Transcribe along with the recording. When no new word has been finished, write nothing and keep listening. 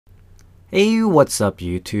Hey, what's up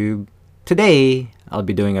YouTube? Today, I'll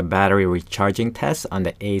be doing a battery recharging test on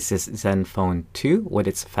the Asus Zenfone 2 with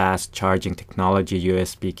its fast charging technology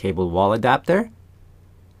USB cable wall adapter.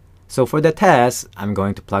 So for the test, I'm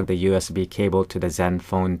going to plug the USB cable to the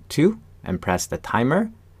Zenfone 2 and press the timer.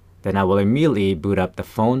 Then I will immediately boot up the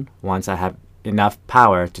phone once I have enough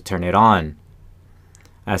power to turn it on.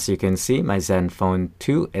 As you can see, my Zenfone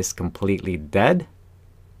 2 is completely dead.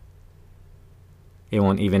 It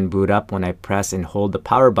won't even boot up when I press and hold the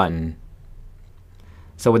power button.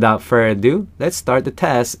 So without further ado, let's start the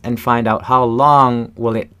test and find out how long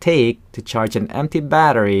will it take to charge an empty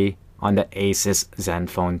battery on the Asus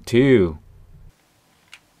Zenfone 2.